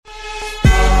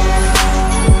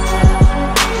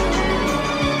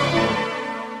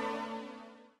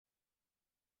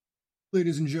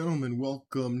Ladies and gentlemen,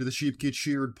 welcome to the Sheep Get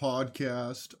Sheared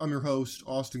podcast. I'm your host,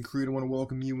 Austin Creed. I want to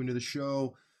welcome you into the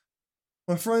show.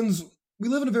 My friends, we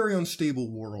live in a very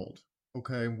unstable world,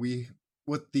 okay?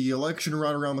 With the election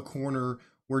right around the corner,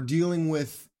 we're dealing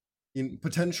with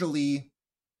potentially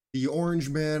the orange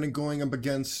man going up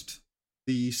against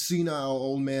the senile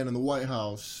old man in the White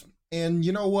House. And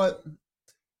you know what?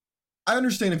 I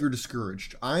understand if you're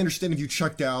discouraged. I understand if you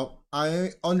checked out. I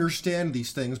understand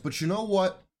these things, but you know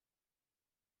what?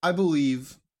 I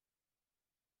believe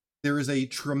there is a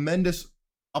tremendous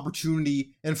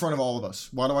opportunity in front of all of us.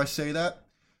 Why do I say that?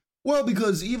 Well,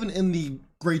 because even in the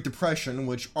Great Depression,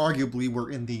 which arguably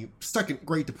we're in the second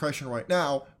Great Depression right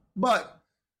now, but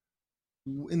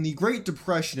in the Great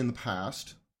Depression in the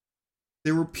past,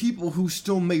 there were people who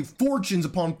still made fortunes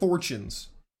upon fortunes,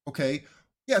 okay?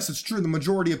 Yes, it's true, the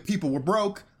majority of people were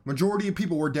broke, majority of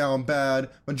people were down bad,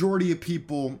 majority of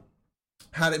people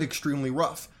had it extremely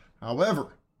rough.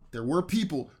 However, there were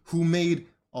people who made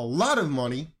a lot of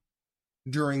money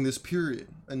during this period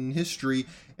in history,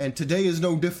 and today is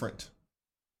no different.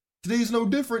 Today is no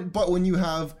different, but let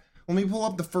me pull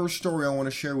up the first story I want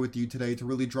to share with you today to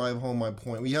really drive home my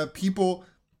point. We have people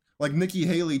like Nikki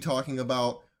Haley talking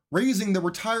about raising the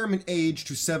retirement age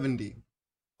to 70.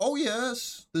 Oh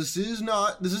yes, this isn't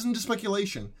just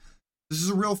speculation. This is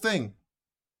a real thing.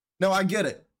 Now I get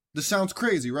it. This sounds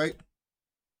crazy, right?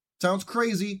 Sounds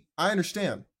crazy. I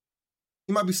understand.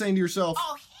 You might be saying to yourself,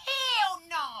 "Oh, hell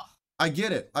no." I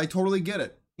get it. I totally get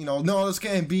it. No, this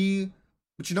can't be.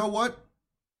 But you know what?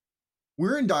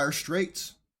 We're in dire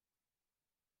straits.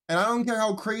 And I don't care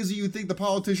how crazy you think the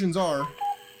politicians are.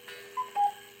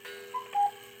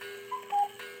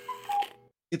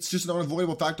 It's just an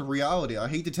unavoidable fact of reality. I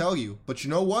hate to tell you. But you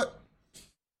know what?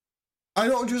 I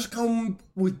don't just come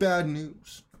with bad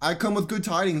news. I come with good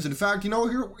tidings. In fact,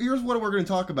 here's what we're going to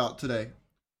talk about today.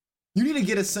 You need to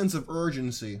get a sense of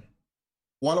urgency.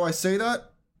 Why do I say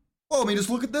that? Well, just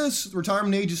look at this. The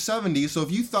retirement age is 70. So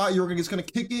if you thought you were just going to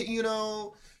kick it,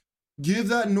 give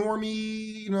that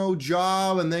normie,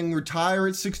 job and then retire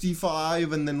at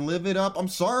 65 and then live it up, I'm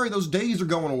sorry, those days are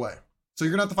going away. So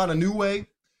you're going to have to find a new way.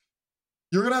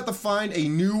 You're going to have to find a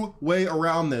new way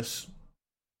around this.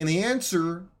 And the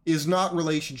answer is not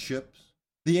relationships.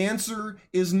 The answer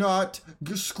is not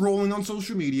just scrolling on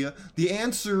social media. The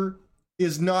answer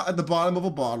is not at the bottom of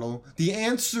a bottle. The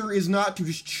answer is not to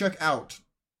just check out.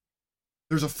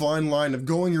 There's a fine line of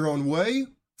going your own way,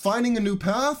 finding a new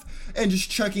path, and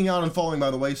just checking out and falling by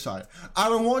the wayside. I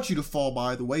don't want you to fall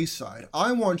by the wayside.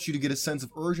 I want you to get a sense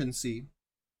of urgency.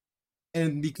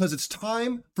 And because it's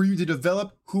time for you to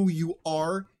develop who you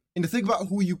are and to think about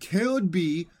who you could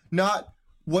be, not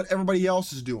what everybody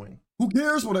else is doing. Who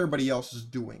cares what everybody else is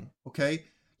doing, okay?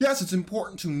 Yes, it's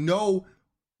important to know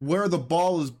where the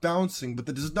ball is bouncing, but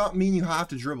that does not mean you have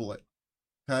to dribble it,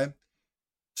 okay?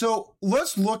 So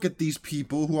let's look at these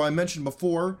people who I mentioned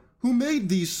before who made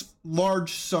these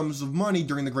large sums of money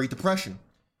during the Great Depression.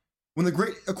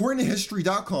 According to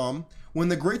History.com, when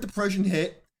the Great Depression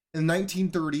hit in the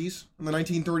 1930s, in the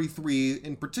 1933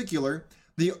 in particular,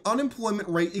 the unemployment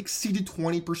rate exceeded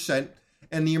 20%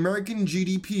 and the American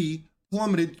GDP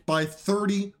plummeted by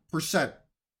 30%.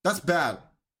 That's bad.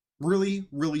 Really,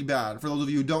 really bad for those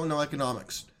of you who don't know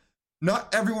economics.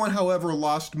 Not everyone, however,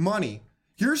 lost money.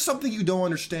 Here's something you don't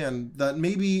understand that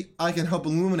maybe I can help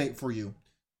illuminate for you.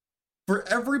 For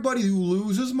everybody who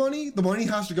loses money, the money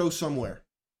has to go somewhere.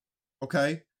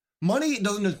 Okay? Money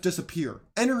doesn't just disappear.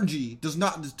 Energy does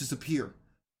not just disappear.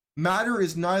 Matter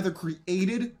is neither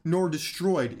created nor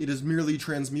destroyed. It is merely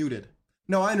transmuted.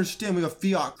 Now, I understand we have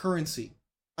fiat currency.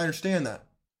 I understand that.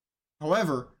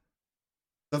 However,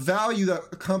 the value that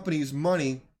accompanies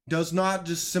money does not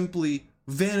just simply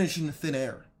vanish in thin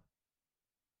air.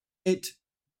 It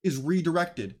is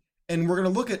redirected. And we're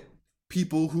going to look at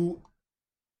people who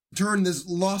turned this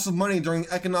loss of money during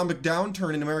economic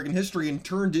downturn in American history and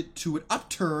turned it to an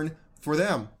upturn for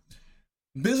them.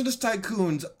 Business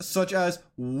tycoons such as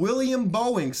William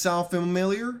Boeing, sound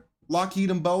familiar?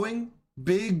 Lockheed and Boeing,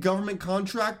 big government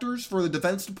contractors for the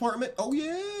Defense Department. Oh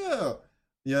yeah.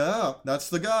 Yeah, that's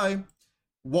the guy.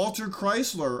 Walter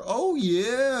Chrysler. Oh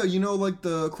yeah, like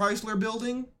the Chrysler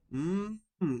building?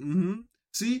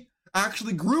 See,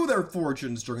 actually grew their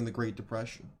fortunes during the Great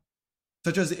Depression.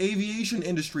 Such as the aviation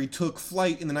industry took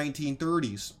flight in the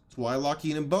 1930s. That's why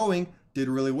Lockheed and Boeing did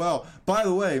really well. By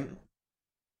the way,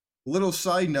 little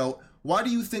side note, why do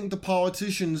you think the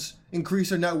politicians increase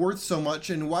their net worth so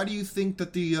much, and why do you think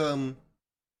that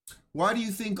why do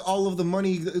you think all of the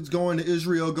money is going to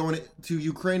Israel, going to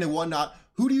Ukraine and whatnot?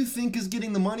 Who do you think is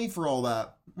getting the money for all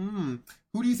that?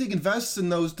 Who do you think invests in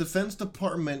those Defense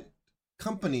Department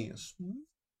companies.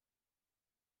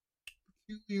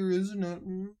 Peculiar, isn't it?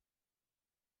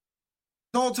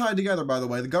 It's all tied together, by the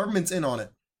way. The government's in on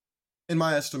it, in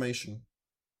my estimation.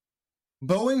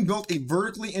 Boeing built a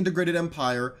vertically integrated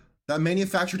empire that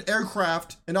manufactured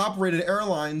aircraft and operated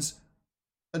airlines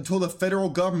until the federal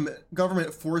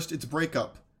government forced its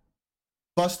breakup.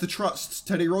 Bust the trusts.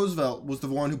 Teddy Roosevelt was the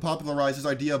one who popularized this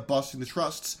idea of busting the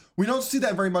trusts. We don't see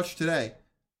that very much today.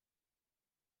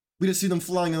 We just see them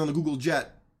flying on the Google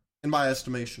jet, in my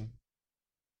estimation.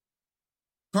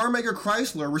 Carmaker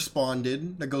Chrysler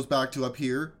responded, that goes back to up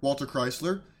here, Walter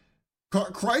Chrysler.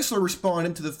 Chrysler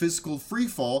responded to the fiscal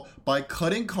freefall by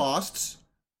cutting costs,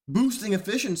 boosting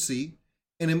efficiency,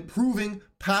 and improving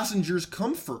passengers'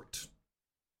 comfort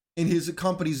in his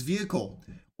company's vehicle.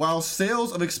 While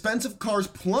sales of expensive cars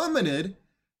plummeted,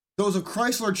 those of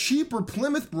Chrysler cheaper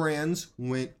Plymouth brands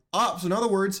went up. So in other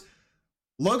words,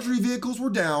 luxury vehicles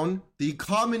were down, the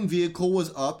common vehicle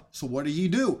was up. So what did he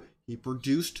do? He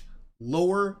produced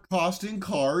lower costing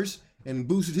cars and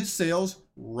boosted his sales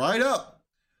right up.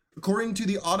 According to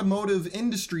the Automotive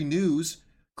Industry News,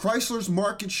 Chrysler's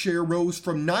market share rose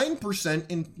from 9%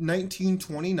 in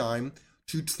 1929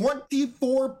 to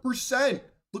 24%.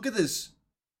 Look at this.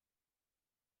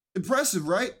 Impressive,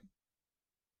 right?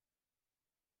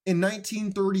 In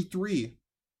 1933,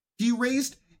 he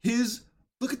raised his,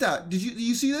 look at that. Do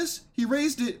you see this? He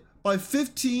raised it by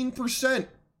 15%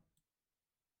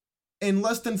 in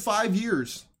less than 5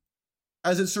 years,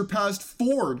 as it surpassed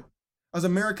Ford as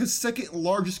America's second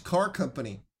largest car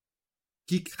company.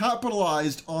 He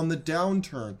capitalized on the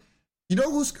downturn. You know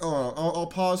who's, I'll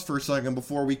pause for a second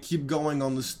before we keep going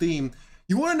on this theme.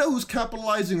 You want to know who's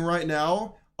capitalizing right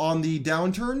now on the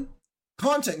downturn?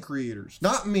 Content creators.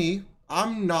 Not me.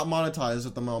 I'm not monetized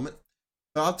at the moment.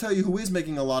 But I'll tell you who is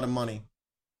making a lot of money.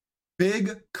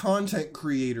 Big content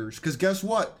creators. Because guess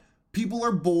what? People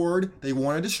are bored. They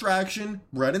want a distraction.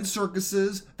 Bread and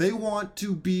circuses. They want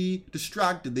to be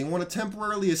distracted. They want to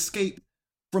temporarily escape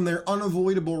from their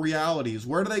unavoidable realities.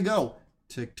 Where do they go?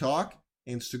 TikTok,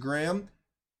 Instagram,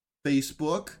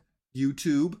 Facebook,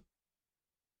 YouTube.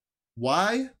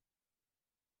 Why?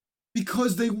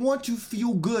 Because they want to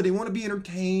feel good. They want to be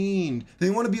entertained. They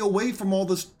want to be away from all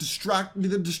this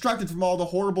distracted from all the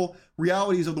horrible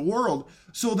realities of the world.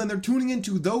 So then they're tuning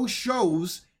into those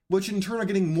shows, which in turn are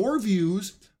getting more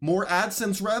views, more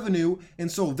AdSense revenue,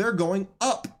 and so they're going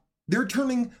up. They're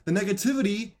turning the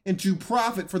negativity into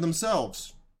profit for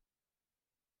themselves.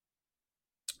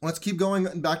 Let's keep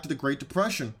going back to the Great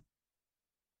Depression.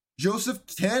 Joseph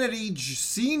Kennedy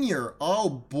Sr. Oh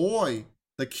boy,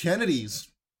 the Kennedys.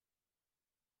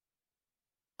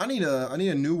 I need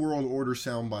a New World Order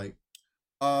soundbite.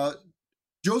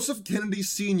 Joseph Kennedy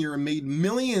Sr. made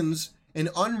millions in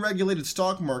unregulated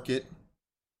stock market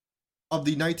of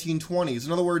the 1920s.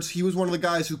 In other words, he was one of the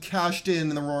guys who cashed in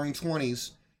the Roaring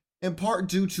 20s, in part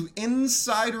due to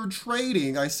insider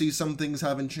trading. I see some things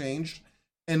haven't changed.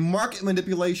 And market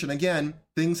manipulation. Again,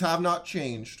 things have not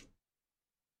changed.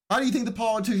 How do you think the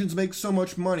politicians make so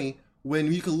much money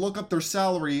when you can look up their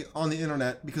salary on the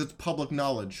internet because it's public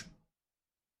knowledge?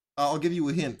 I'll give you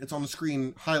a hint. It's on the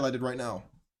screen highlighted right now.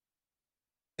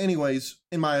 Anyways,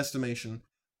 in my estimation,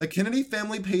 the Kennedy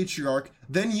family patriarch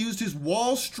then used his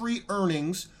Wall Street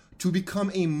earnings to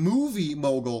become a movie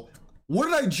mogul. What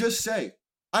did I just say?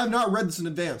 I have not read this in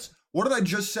advance. What did I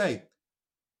just say?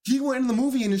 He went into the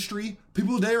movie industry.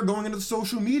 People today are going into the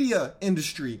social media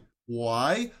industry.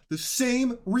 Why? The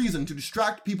same reason, to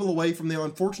distract people away from their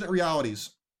unfortunate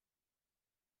realities.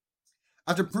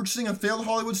 After purchasing a failed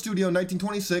Hollywood studio in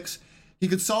 1926, he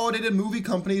consolidated movie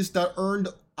companies that earned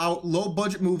out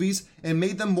low-budget movies and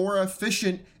made them more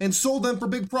efficient and sold them for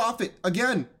big profit.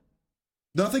 Again,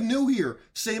 nothing new here.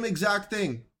 Same exact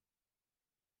thing.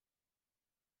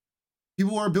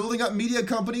 People are building up media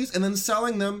companies and then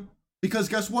selling them because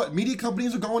guess what? Media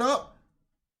companies are going up.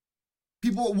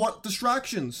 People want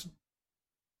distractions.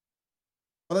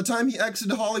 By the time he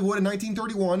exited Hollywood in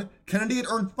 1931, Kennedy had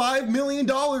earned $5 million.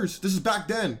 This is back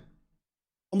then,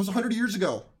 almost 100 years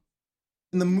ago.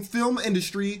 In the film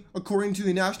industry, according to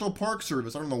the National Park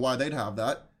Service. I don't know why they'd have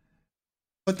that.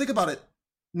 But think about it.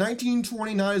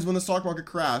 1929 is when the stock market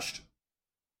crashed,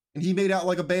 and he made out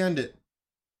like a bandit.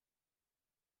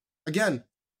 Again,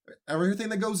 everything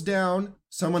that goes down,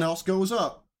 someone else goes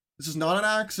up. This is not an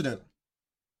accident.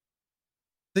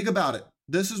 Think about it.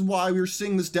 This is why we're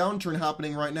seeing this downturn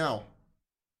happening right now.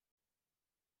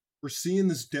 We're seeing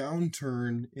this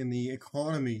downturn in the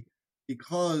economy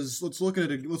because let's look at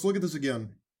this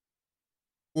again.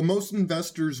 Well, most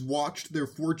investors watched their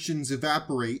fortunes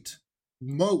evaporate.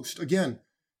 Again,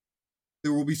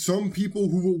 there will be some people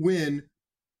who will win,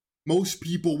 most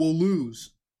people will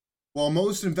lose. While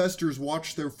most investors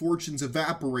watched their fortunes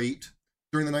evaporate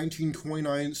during the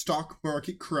 1929 stock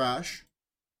market crash.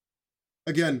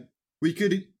 Again, we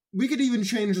could even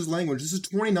change this language. This is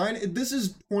 29. This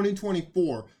is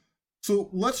 2024. So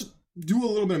let's do a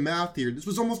little bit of math here. This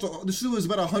was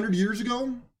about 100 years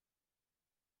ago.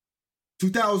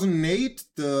 2008,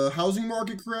 the housing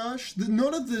market crash.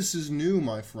 None of this is new,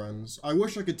 my friends. I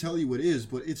wish I could tell you it is,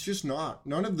 but it's just not.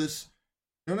 None of this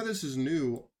is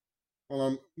new. Hold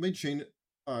on, let me change it.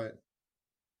 All right.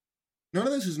 None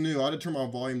of this is new. I had to turn my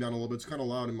volume down a little bit. It's kind of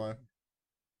loud in my.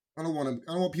 I don't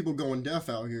want people going deaf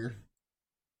out here.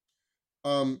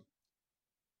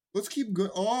 Let's keep going.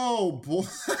 Oh boy,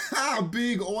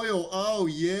 big oil. Oh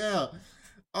yeah.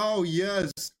 Oh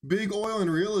yes, big oil and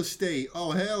real estate.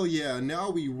 Oh hell yeah. Now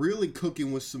we really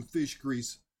cooking with some fish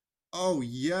grease. Oh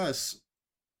yes.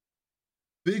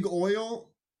 Big oil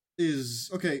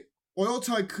is okay. Oil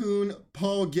tycoon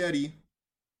Paul Getty.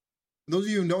 Those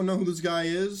of you who don't know who this guy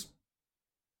is,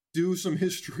 do some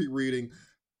history reading.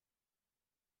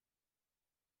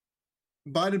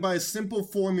 Guided by a simple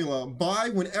formula. Buy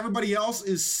when everybody else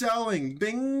is selling.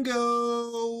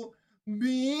 Bingo!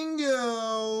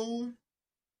 Bingo!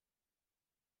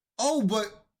 Oh,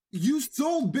 but you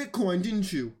sold Bitcoin,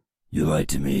 didn't you? You lied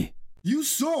to me. You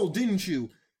sold, didn't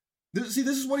you? This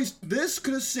is what this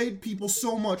could have saved people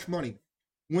so much money.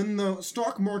 When the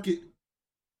stock market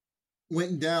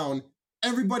went down,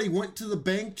 everybody went to the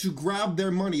bank to grab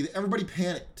their money. Everybody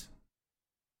panicked.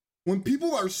 When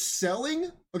people are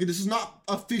selling, okay, this is not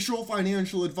official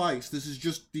financial advice. This is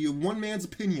just the one man's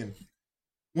opinion.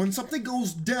 When something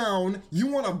goes down, you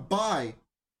want to buy.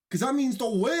 Because that means the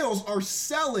whales are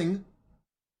selling.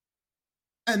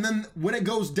 And then when it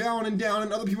goes down and down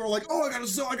and other people are like, oh, I gotta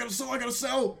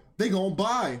sell, they gonna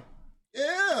buy.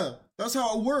 Yeah, that's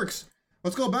how it works.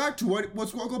 Let's go back to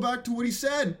what he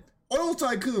said. Oil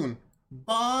tycoon,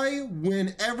 buy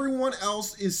when everyone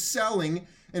else is selling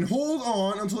and hold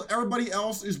on until everybody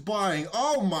else is buying.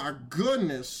 Oh my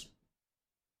goodness.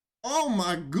 Oh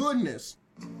my goodness.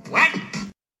 What?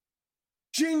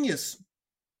 Genius.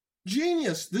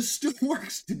 Genius. This still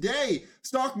works today.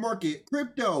 Stock market,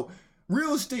 crypto,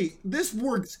 real estate. This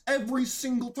works every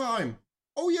single time.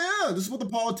 Oh yeah, this is what the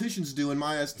politicians do in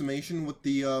my estimation with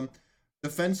the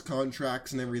defense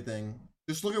contracts and everything.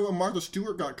 Just look at what Martha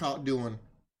Stewart got caught doing.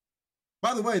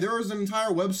 By the way, there was an entire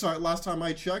website last time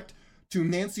I checked to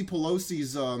Nancy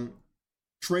Pelosi's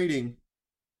trading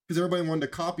because everybody wanted to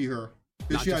copy her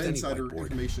because she had insider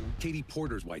information. Katie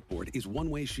Porter's whiteboard is one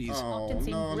way she's no,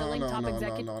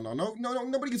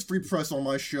 nobody gets free press on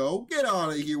my show. Get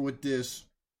out of here with this.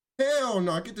 Hell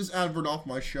no, get this advert off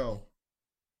my show.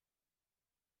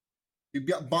 You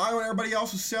got buy when everybody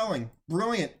else is selling.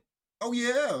 Brilliant. Oh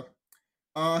yeah.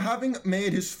 Having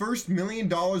made his first $1 million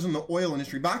in the oil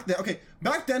industry. Back then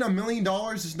 $1 million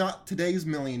is not today's $1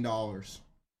 million.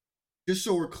 Just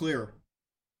so we're clear.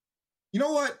 You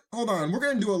know what? Hold on. We're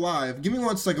gonna do it live. Give me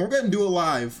 1 second. We're gonna do it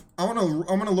live. I'm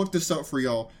gonna look this up for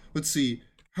y'all. Let's see.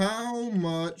 How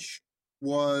much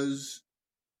was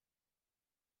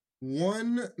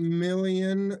 $1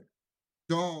 million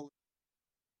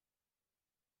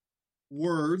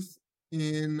worth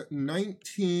in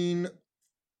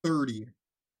 1930?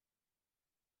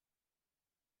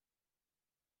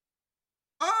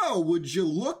 Oh, would you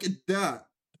look at that?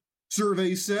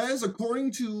 Survey says,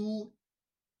 according to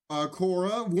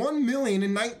Quora, 1 million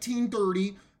in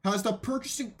 1930 has the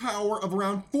purchasing power of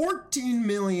around $14.3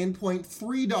 million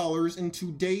in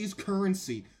today's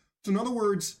currency. So in other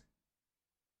words,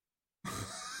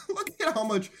 look at how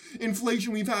much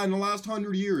inflation we've had in the last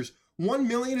 100 years. 1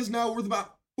 million is now worth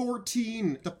about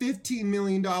 $14 to $15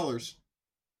 million.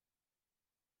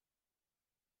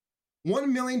 $1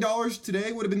 million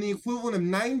today would have been the equivalent of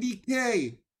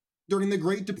 90K during the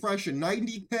Great Depression.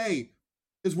 90K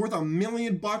is worth $1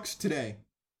 million today.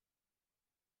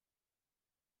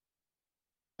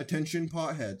 Attention,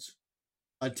 potheads.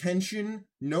 Attention,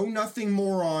 know-nothing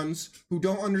morons who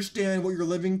don't understand what you're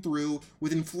living through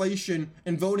with inflation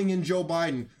and voting in Joe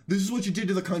Biden. This is what you did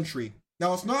to the country.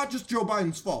 Now, it's not just Joe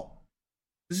Biden's fault.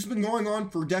 This has been going on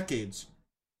for decades.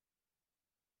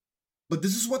 But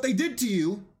this is what they did to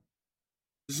you.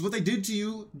 This is what they did to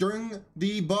you during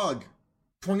the bug.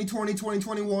 2020,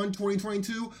 2021,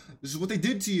 2022. This is what they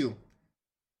did to you.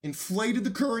 Inflated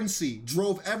the currency,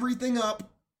 drove everything up,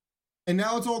 and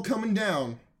now it's all coming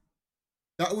down.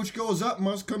 That which goes up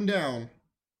must come down.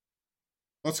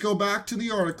 Let's go back to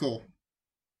the article.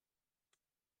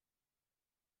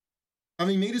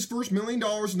 Having made his first $1 million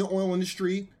in the oil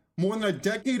industry more than a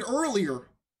decade earlier,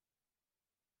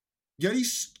 Getty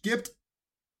skipped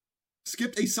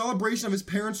skipped a celebration of his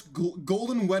parents'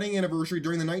 golden wedding anniversary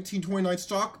during the 1929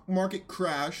 stock market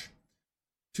crash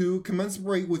to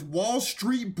commemorate with Wall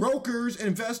Street brokers,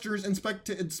 investors, and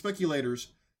speculators.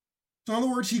 So in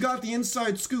other words, he got the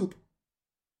inside scoop.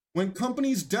 When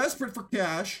companies desperate for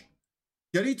cash,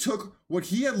 Getty took what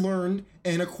he had learned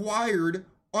and acquired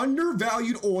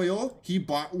undervalued oil, he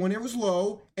bought when it was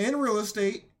low, and real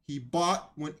estate, he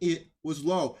bought when it was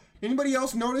low. Anybody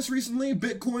else notice recently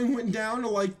Bitcoin went down to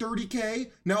like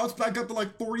 30K? Now it's back up to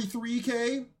like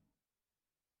 43K?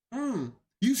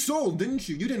 You sold, didn't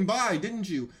you? You didn't buy, didn't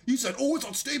you? You said, oh, it's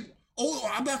unstable. Oh,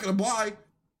 I'm not gonna buy.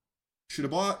 Should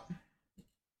have bought.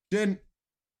 Didn't.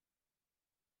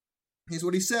 Here's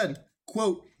what he said.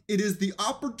 Quote, it is the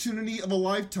opportunity of a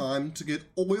lifetime to get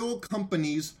oil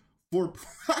companies for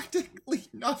practically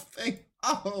nothing.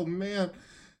 Oh, man.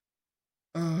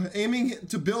 Aiming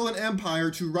to build an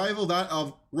empire to rival that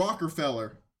of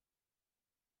Rockefeller.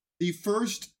 The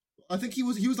first, I think he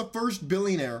was the first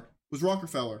billionaire, was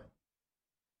Rockefeller.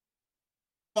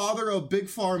 Father of Big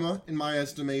Pharma, in my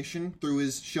estimation, through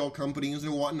his shell companies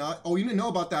and whatnot. Oh, you didn't know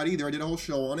about that either. I did a whole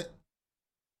show on it.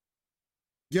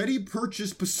 Getty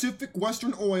purchased Pacific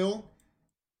Western Oil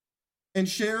and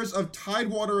shares of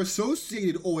Tidewater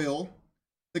Associated Oil,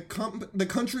 the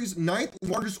country's 9th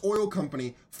largest oil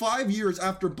company, 5 years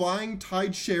after buying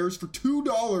Tide shares for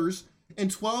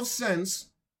 $2.12.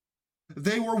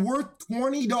 They were worth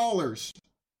 $20.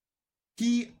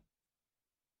 He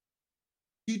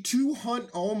 200,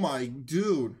 oh my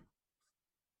dude.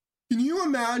 Can you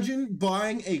imagine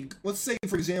buying let's say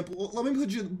for example, let me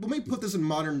put this in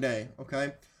modern day,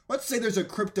 okay? Let's say there's a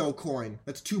crypto coin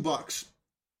that's $2.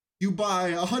 You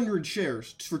buy 100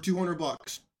 shares for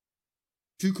 $200.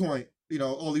 2 coin,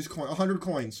 all these coins, 100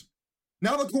 coins.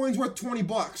 Now the coin's worth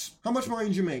 $20. How much money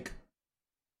did you make?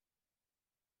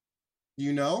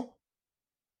 You know?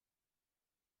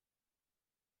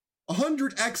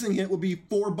 100xing it would be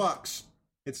 $4.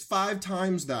 It's 5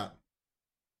 times that.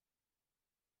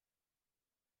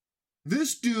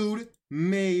 This dude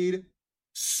made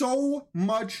so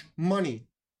much money.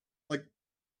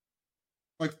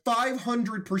 Like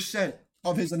 500%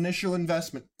 of his initial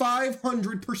investment.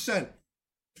 500%.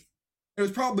 It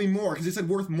was probably more because he said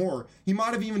worth more. He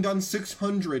might have even done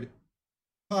 600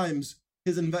 times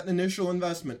his initial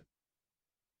investment.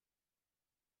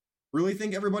 Really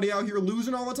think everybody out here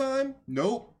losing all the time?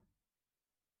 Nope.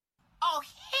 Oh,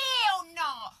 hell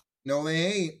no! No, they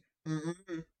ain't.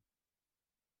 Mm-mm.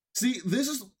 See, this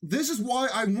is why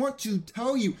I want to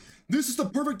tell you, this is the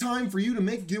perfect time for you to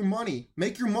make your money.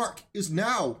 Make your mark is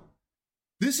now.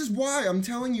 This is why I'm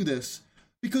telling you this.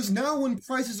 Because now when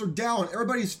prices are down,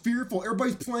 everybody's fearful,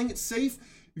 everybody's playing it safe.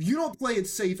 If you don't play it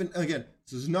safe, and again,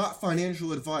 this is not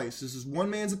financial advice, this is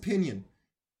one man's opinion.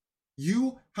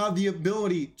 You have the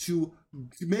ability to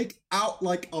make out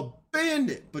like a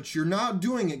bandit, but you're not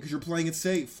doing it because you're playing it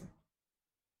safe.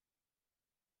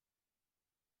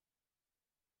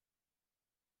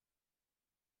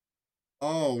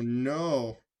 Oh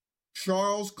no.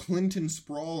 Charles Clinton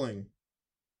sprawling.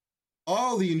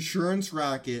 Oh, the insurance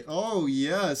racket. Oh,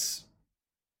 yes.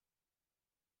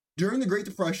 During the Great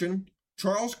Depression,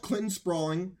 Charles Clinton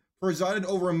Sprawling presided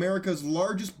over America's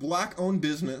largest black-owned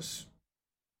business,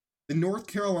 the North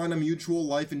Carolina Mutual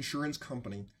Life Insurance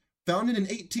Company. Founded in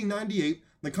 1898,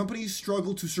 the company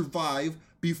struggled to survive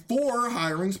before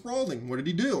hiring Sprawling. What did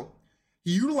he do?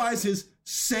 He utilized his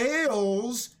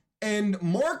sales and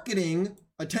marketing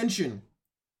attention.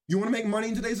 You want to make money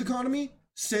in today's economy?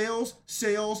 Sales,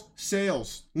 sales,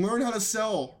 sales. Learn how to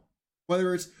sell.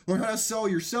 Whether it's learn how to sell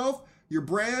yourself, your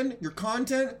brand, your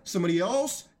content, somebody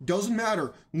else, doesn't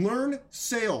matter. Learn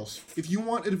sales. If you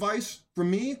want advice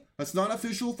from me, that's not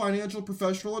official financial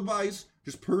professional advice,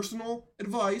 just personal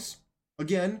advice.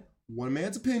 Again, one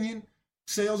man's opinion.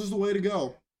 Sales is the way to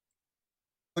go.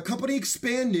 The company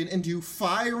expanded into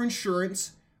fire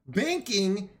insurance,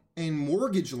 banking, and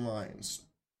mortgage lines.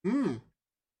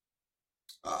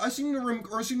 I seem to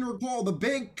recall the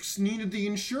banks needed the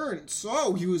insurance,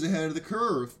 so he was ahead of the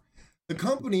curve. The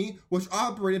company, which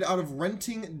operated out of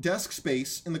renting desk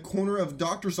space in the corner of a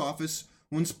doctor's office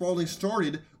when Sprawling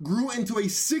started, grew into a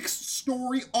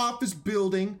 6-story office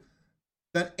building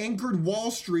that anchored Wall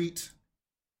Street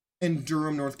in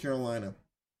Durham, North Carolina.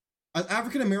 As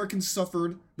African Americans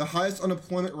suffered the highest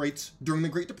unemployment rates during the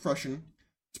Great Depression,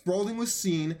 Sprawling was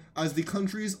seen as the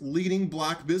country's leading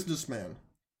black businessman.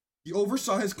 He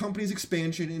oversaw his company's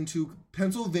expansion into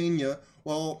Pennsylvania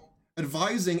while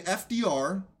advising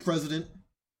FDR, president,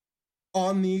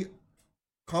 on the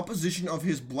composition of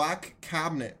his black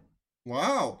cabinet.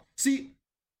 Wow. See,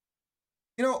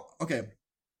 okay.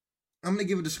 I'm gonna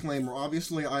give a disclaimer.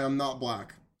 Obviously, I am not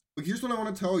black. But here's what I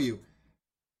want to tell you.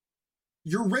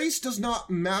 Your race does not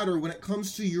matter when it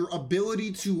comes to your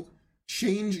ability to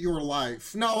change your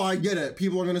life. Now, I get it.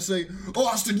 People are gonna say,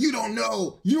 Austin, you don't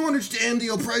know. You don't understand the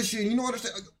oppression. You don't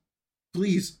understand.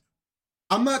 Please.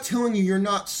 I'm not telling you you're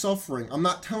not suffering. I'm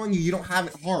not telling you don't have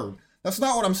it hard. That's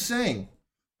not what I'm saying.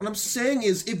 What I'm saying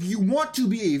is, if you want to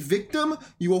be a victim,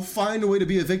 you will find a way to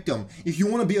be a victim. If you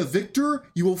want to be a victor,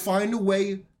 you will find a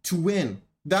way to win.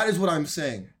 That is what I'm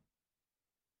saying.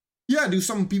 Yeah, do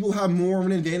some people have more of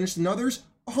an advantage than others?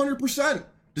 100%.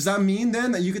 Does that mean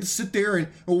then that you get to sit there and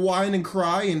whine and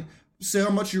cry and say how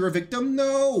much you're a victim?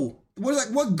 No.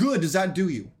 What good does that do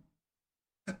you?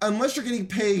 Unless you're getting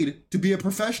paid to be a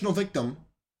professional victim,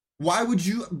 why would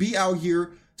you be out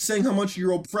here saying how much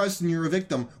you're oppressed and you're a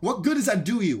victim? What good does that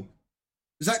do you?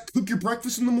 Does that cook your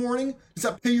breakfast in the morning? Does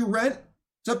that pay your rent?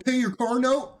 Does that pay your car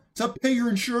note? Does that pay your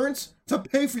insurance? Does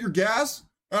that pay for your gas?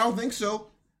 I don't think so.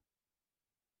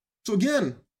 So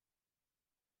again,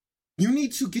 you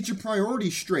need to get your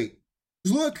priorities straight.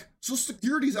 Look, Social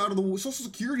Security's Social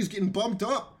Security's getting bumped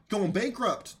up, going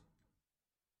bankrupt.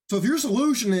 So if your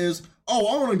solution is, oh,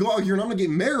 I want to go out here and I'm going to get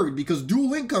married because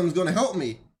dual income is going to help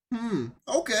me.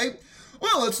 Okay.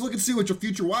 Well, let's look and see what your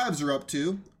future wives are up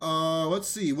to. Let's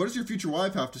see. What does your future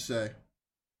wife have to say?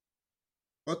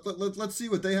 Let's see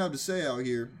what they have to say out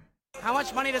here. How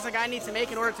much money does a guy need to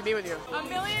make in order to be with you? $1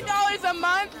 million a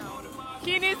month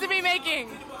he needs to be making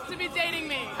to be dating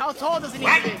me. How tall does he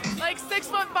need to be? Like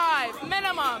 6'5",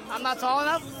 minimum. I'm not tall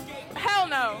enough? Hell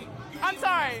no. I'm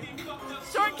sorry.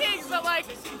 Short kings, but like,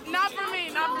 not for me,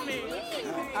 not for me.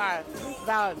 Alright,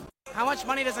 valid. How much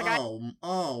money does a guy...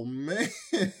 Oh man.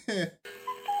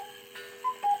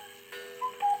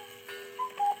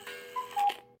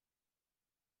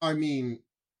 I mean...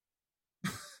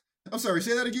 I'm sorry,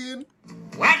 say that again?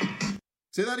 What?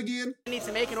 Say that again? ...needs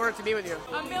to make in order to be with you.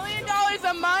 $1 million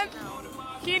a month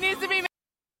he needs to be...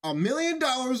 $1 million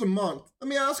a month? Let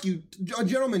me ask you,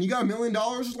 gentlemen, you got $1 million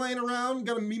just laying around?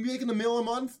 Got to be making $1 million a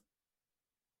month?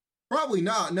 Probably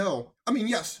not, no. I mean,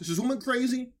 yes, is this woman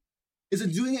crazy? Is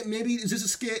it doing it, maybe, is this a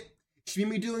skit? She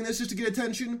may be doing this just to get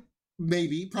attention?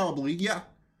 Maybe, probably, yeah.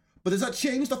 But does that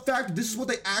change the fact that this is what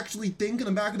they actually think in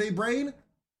the back of their brain?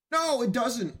 No, it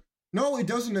doesn't. No, it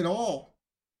doesn't at all.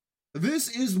 This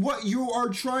is what you are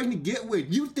trying to get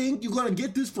with. You think you're gonna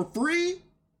get this for free?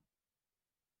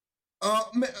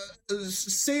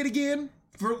 Say it again.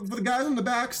 For the guys in the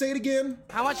back, say it again.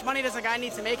 How much money does a guy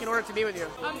need to make in order to be with you?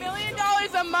 $1 million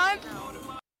a month?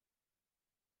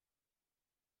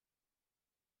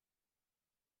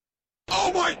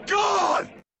 Oh my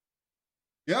god!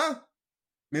 Yeah.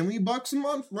 $1 million a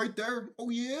month right there. Oh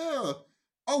yeah.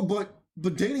 Oh, but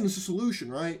dating is a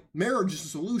solution, right? Marriage is a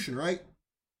solution, right?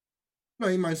 Now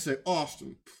you might say,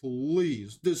 Austin,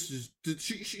 please.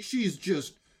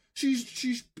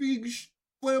 She's big,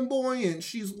 flamboyant.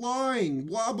 She's lying.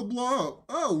 Blah blah blah.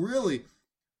 Oh really?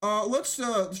 Let's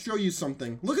show you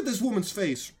something. Look at this woman's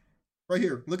face, right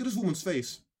here. Look at this woman's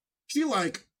face. She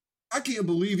like, I can't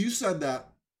believe you said that.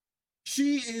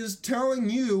 She is telling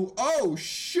you, oh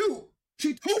shoot,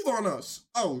 she told on us.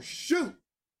 Oh shoot.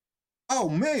 Oh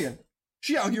man,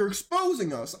 she out here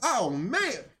exposing us. Oh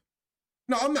man.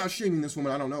 No, I'm not shaming this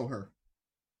woman. I don't know her.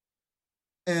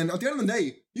 And at the end of the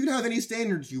day, you can have any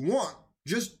standards you want.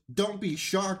 Just don't be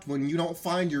shocked when you don't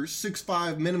find your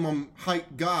 6'5" minimum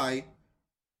height guy.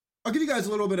 I'll give you guys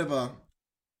a little bit of a...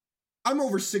 I'm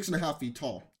over 6.5 feet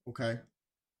tall, okay?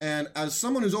 And as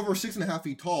someone who's over 6.5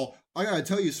 feet tall, I gotta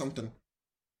tell you something.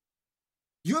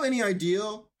 You have any idea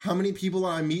how many people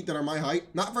I meet that are my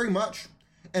height? Not very much.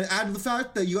 And add to the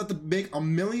fact that you have to make $1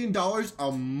 million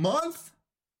a month?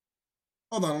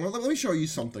 Hold on, let me show you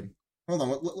something. Hold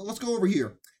on, let's go over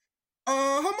here.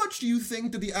 How much do you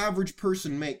think that the average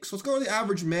person makes? Let's go to the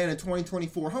average man in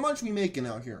 2024. How much are we making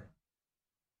out here?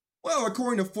 Well,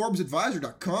 according to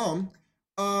ForbesAdvisor.com,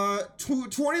 20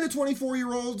 to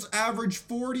 24-year-olds average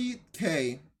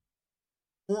 40K.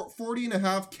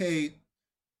 40.5K.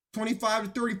 25 to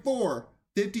 34,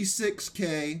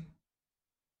 56K.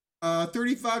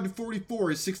 35 to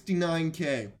 44 is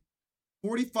 69K.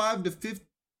 45 to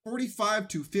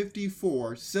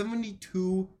 54,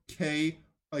 72K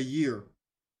a year.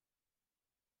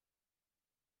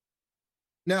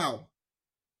 Now,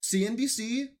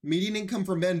 CNBC, median income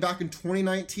for men back in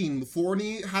 2019, before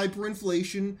any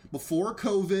hyperinflation, before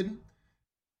COVID,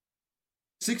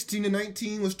 16 to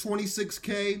 19 was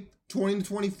 26K, 20 to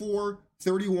 24,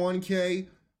 31K,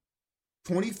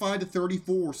 25 to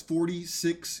 34 was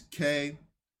 46K,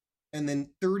 and then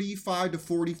 35 to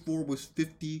 44 was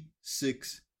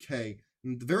 56K.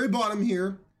 And at the very bottom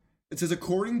here It says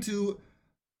according to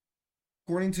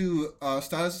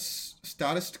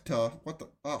Statista, what the,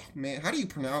 oh man, how do you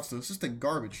pronounce this? This thing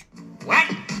garbage.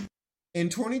 What? In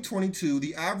 2022,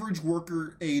 the average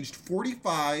worker aged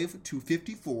 45 to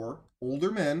 54,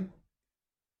 older men,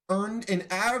 earned an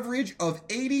average of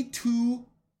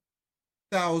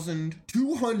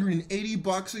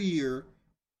 $82,280 a year,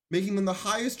 making them the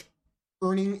highest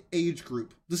earning age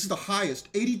group. This is the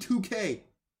highest, 82K.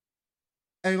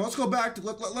 And let's go back to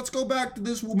let's go back to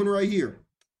this woman right here.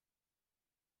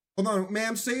 Hold on,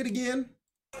 ma'am, say it again.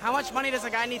 How much money does a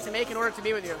guy need to make in order to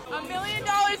be with you? $1 million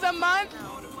a month?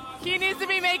 He needs to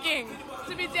be making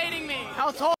to be dating me. How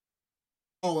tall?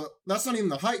 Oh, that's not even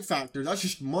the height factor. That's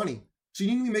just money. So you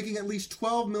need to be making at least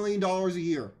 $12 million a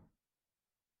year.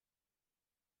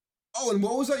 Oh, and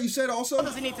what was that you said also? How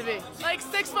does he need to be? Like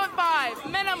 6'5"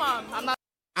 minimum. I'm not.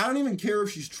 I don't even care if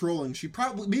she's trolling.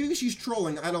 Maybe she's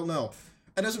trolling. I don't know.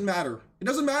 It doesn't matter. It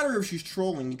doesn't matter if she's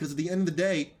trolling, because at the end of the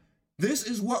day, this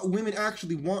is what women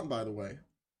actually want, by the way.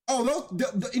 Oh,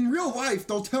 in real life,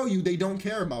 they'll tell you they don't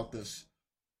care about this.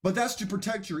 But that's to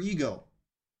protect your ego.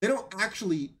 They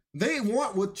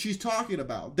want what she's talking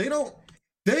about. They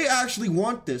actually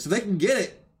want this. If they can get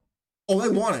it, oh, they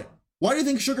want it. Why do you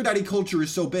think sugar daddy culture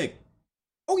is so big?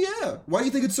 Oh yeah, why do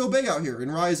you think it's so big out here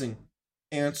and rising?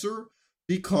 Answer,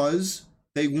 because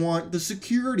they want the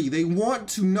security. They want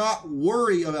to not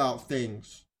worry about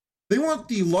things. They want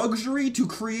the luxury to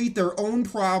create their own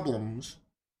problems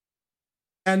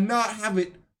and not have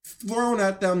it thrown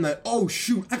at them that, oh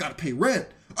shoot, I gotta pay rent.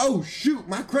 Oh shoot,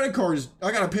 my credit card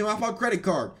I gotta pay off my credit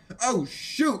card. Oh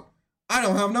shoot, I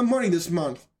don't have enough money this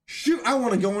month. Shoot, I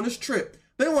wanna go on this trip.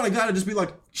 They want a guy to just be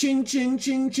like, ching, ching,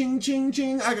 ching, ching, ching,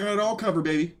 ching. I got it all covered,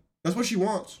 baby. That's what she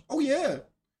wants. Oh yeah.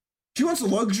 She wants the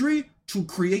luxury to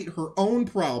create her own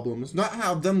problems, not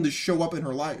have them to show up in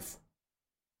her life.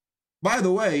 By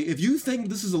the way, if you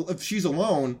think if she's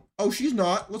alone, oh, she's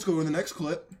not. Let's go to the next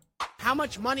clip. How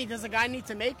much money does a guy need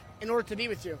to make in order to be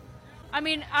with you? I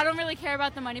mean, I don't really care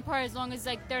about the money part as long as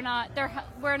like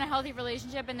we're in a healthy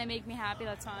relationship and they make me happy.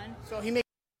 That's fine. So he makes.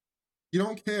 You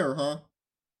don't care, huh?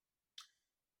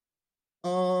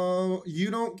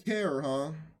 You don't care,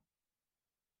 huh?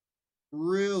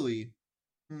 Really?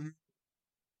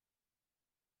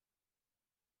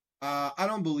 I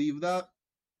don't believe that.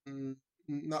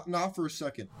 Not for a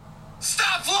second.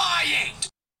 Stop lying!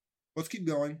 Let's keep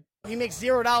going. He makes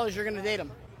 $0. You're gonna date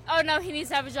him. Oh no, he needs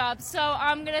to have a job. So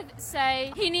I'm gonna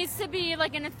say he needs to be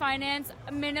like in a finance.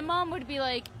 Minimum would be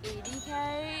like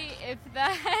 80K, if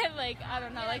that. Like I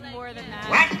don't know, like more than that.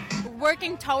 What?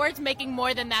 Working towards making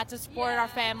more than that to support our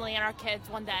family and our kids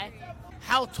one day.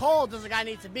 How tall does a guy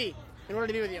need to be in order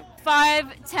to be with you?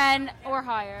 5'10" or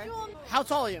higher. How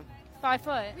tall are you? 5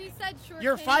 foot. We said short.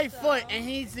 You're 5 foot, and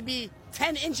he needs to be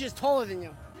 10 inches taller than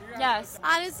you. Yes.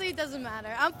 Honestly, it doesn't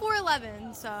matter. I'm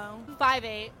 4'11", so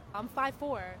 5'8". I'm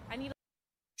 5'4". I need.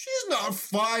 She's not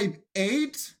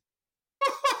 5'8".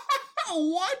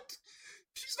 What?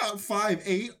 She's not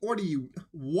 5'8". What do you?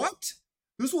 What?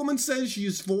 This woman says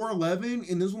she's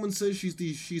 4'11", and this woman says she's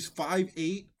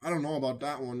 5'8". I don't know about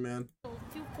that one, man.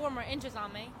 4 more inches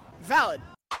on me. Valid.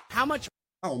 How much?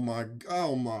 Oh my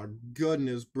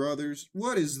goodness, brothers.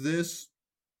 What is this?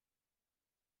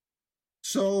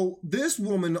 So, this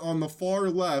woman on the far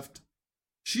left,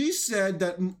 she said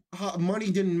that money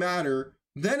didn't matter,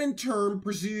 then in turn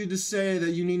proceeded to say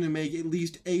that you need to make at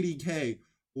least 80K.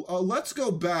 Let's go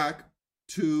back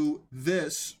to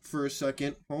this for a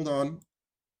second. Hold on. Let's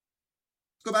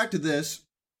go back to this.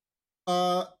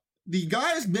 The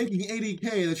guys making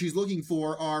 80K that she's looking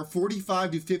for are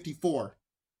 45 to 54.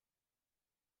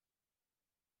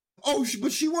 Oh,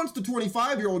 but she wants the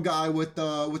 25-year-old guy with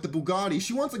the Bugatti.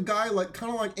 She wants a guy like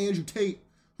kind of like Andrew Tate,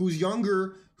 who's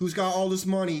younger, who's got all this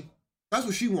money. That's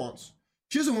what she wants.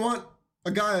 She doesn't want a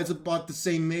guy that's about the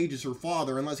same age as her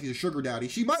father, unless he's a sugar daddy.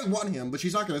 She might want him, but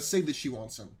she's not going to say that she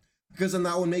wants him, because then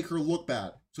that would make her look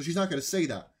bad. So she's not going to say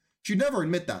that. She'd never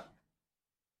admit that.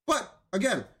 But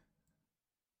again,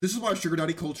 this is why sugar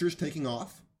daddy culture is taking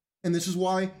off. And this is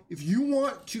why, if you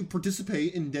want to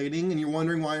participate in dating and you're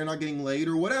wondering why you're not getting laid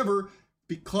or whatever,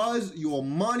 because your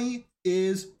money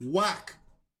is whack.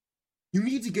 You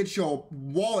need to get your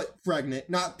wallet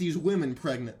pregnant, not these women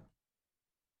pregnant.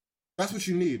 That's what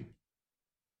you need.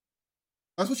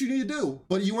 That's what you need to do,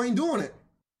 but you ain't doing it.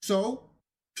 So,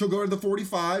 she'll go to the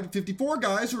 45 to 54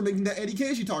 guys who are making that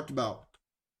 80K she talked about.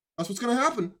 That's what's going to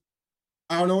happen.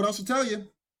 I don't know what else to tell you.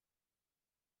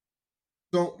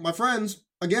 So, my friends,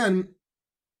 again,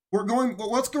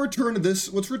 let's return to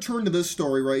this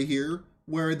story right here,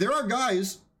 where there are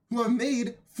guys who have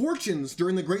made fortunes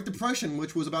during the Great Depression,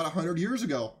 which was about 100 years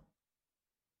ago.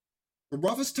 the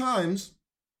roughest times,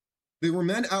 there were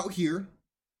men out here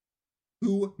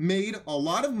who made a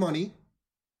lot of money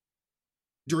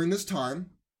during this time,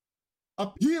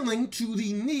 appealing to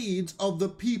the needs of the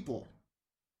people.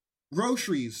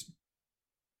 Groceries,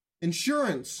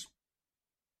 insurance,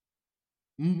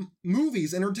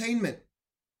 movies, entertainment,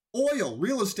 oil,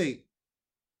 real estate,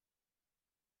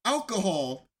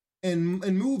 alcohol, and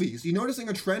movies. You noticing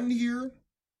a trend here?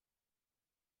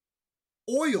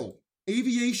 Oil,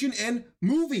 aviation, and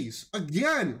movies.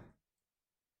 Again.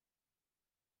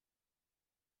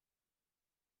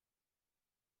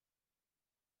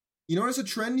 You notice a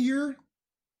trend here?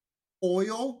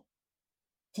 Oil,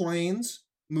 planes,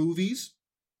 movies,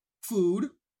 food,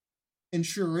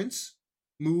 insurance,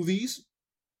 movies,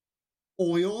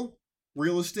 oil,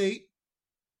 real estate,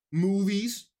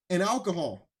 movies, and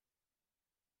alcohol.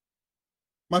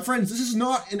 My friends, this is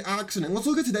not an accident. Let's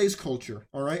look at today's culture,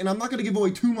 all right? And I'm not going to give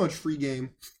away too much free game.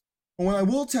 But what I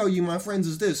will tell you, my friends,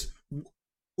 is this.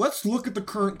 Let's look at the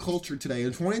current culture today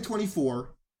in 2024,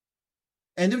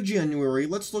 end of January.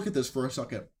 Let's look at this for a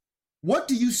second. What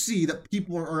do you see that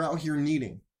people are out here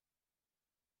needing?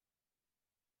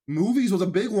 Movies was a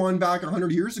big one back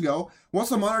 100 years ago. What's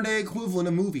the modern day equivalent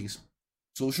of movies?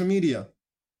 Social media.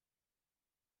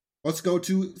 Let's go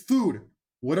to food.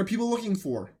 What are people looking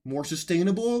for? More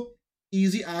sustainable,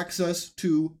 easy access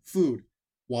to food.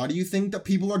 Why do you think that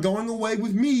people are going away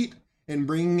with meat and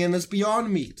bringing in this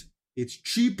Beyond Meat? It's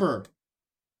cheaper,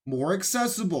 more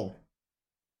accessible.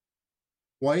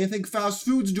 Why do you think fast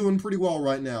food's doing pretty well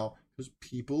right now? Because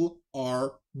people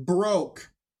are broke.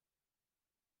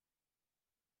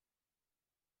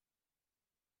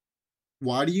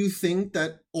 Why do you think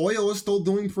that oil is still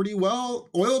doing pretty well?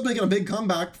 Oil is making a big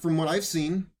comeback from what I've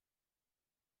seen.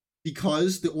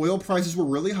 Because the oil prices were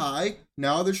really high.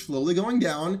 Now they're slowly going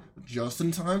down, just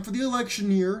in time for the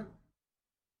election year.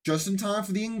 Just in time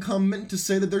for the incumbent to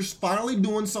say that they're finally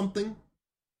doing something.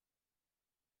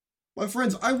 My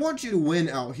friends, I want you to win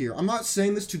out here. I'm not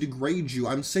saying this to degrade you.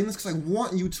 I'm saying this because I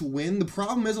want you to win. The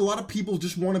problem is a lot of people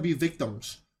just want to be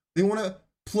victims. They want to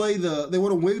they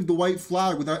want to wave the white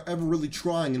flag without ever really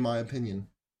trying, in my opinion.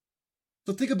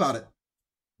 So think about it.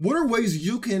 What are ways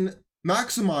you can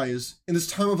maximize in this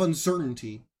time of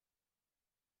uncertainty?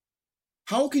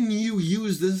 How can you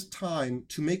use this time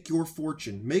to make your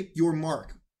fortune, make your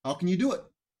mark? How can you do it?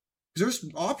 Because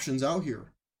there's options out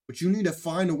here, but you need to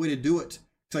find a way to do it.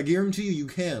 Because I guarantee you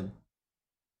can.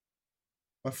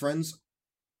 My friends,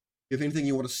 if you have anything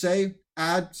you want to say,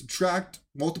 add, subtract,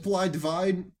 multiply,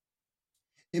 divide,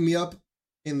 hit me up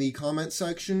in the comment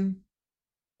section.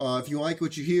 If you like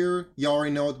what you hear, you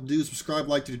already know what to do. Subscribe,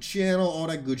 like to the channel, all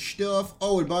that good stuff.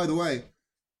 Oh, and by the way,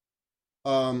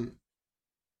 I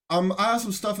have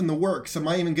some stuff in the works. I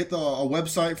might even get a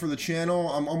website for the channel.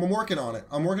 I'm working on it.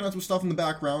 I'm working on some stuff in the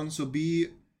background, so be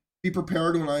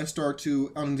prepared when I start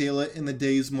to unveil it in the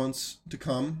days, months to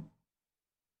come.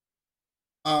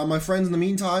 My friends, in the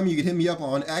meantime, you can hit me up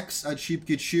on X at Sheep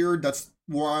Get Sheared. That's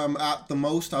where I'm at the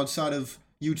most outside of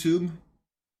YouTube.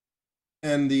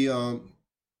 And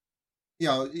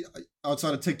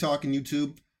outside of TikTok and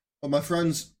YouTube. But my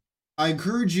friends, I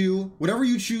encourage you, whatever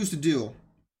you choose to do,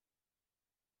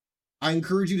 I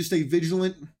encourage you to stay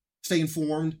vigilant, stay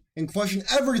informed, and question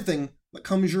everything that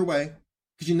comes your way,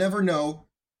 because you never know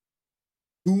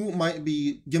who might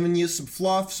be giving you some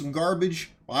fluff, some garbage.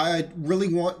 I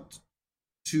really want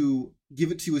to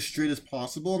give it to you as straight as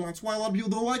possible, and that's why a lot of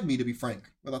people don't like me, to be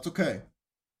frank. But that's okay.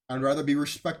 I'd rather be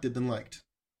respected than liked.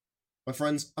 My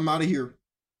friends, I'm out of here.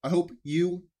 I hope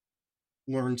you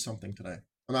learned something today.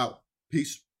 I'm out.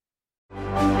 Peace.